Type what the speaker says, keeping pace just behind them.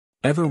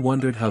Ever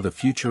wondered how the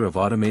future of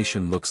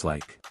automation looks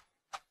like?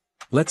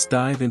 Let's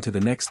dive into the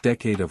next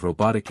decade of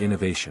robotic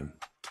innovation.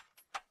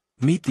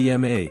 Meet the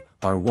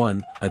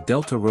MA-R1, a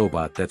Delta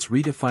robot that's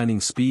redefining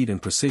speed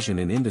and precision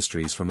in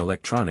industries from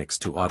electronics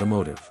to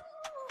automotive.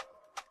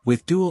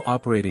 With dual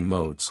operating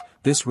modes,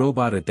 this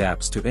robot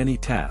adapts to any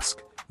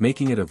task,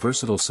 making it a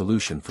versatile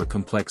solution for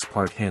complex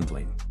part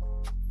handling.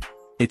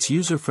 Its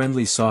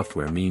user-friendly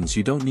software means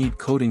you don't need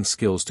coding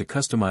skills to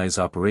customize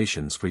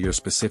operations for your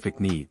specific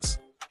needs.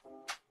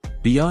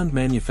 Beyond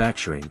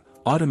manufacturing,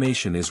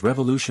 automation is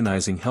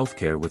revolutionizing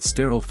healthcare with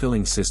sterile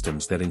filling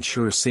systems that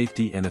ensure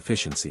safety and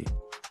efficiency.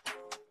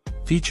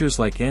 Features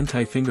like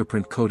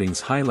anti-fingerprint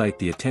coatings highlight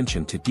the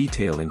attention to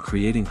detail in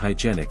creating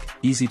hygienic,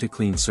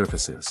 easy-to-clean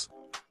surfaces.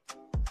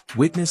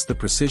 Witness the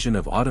precision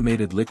of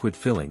automated liquid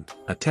filling,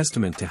 a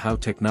testament to how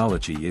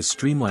technology is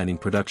streamlining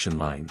production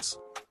lines.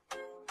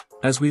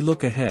 As we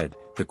look ahead,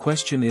 the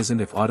question isn't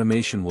if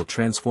automation will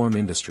transform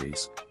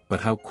industries,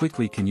 but how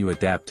quickly can you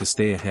adapt to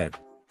stay ahead.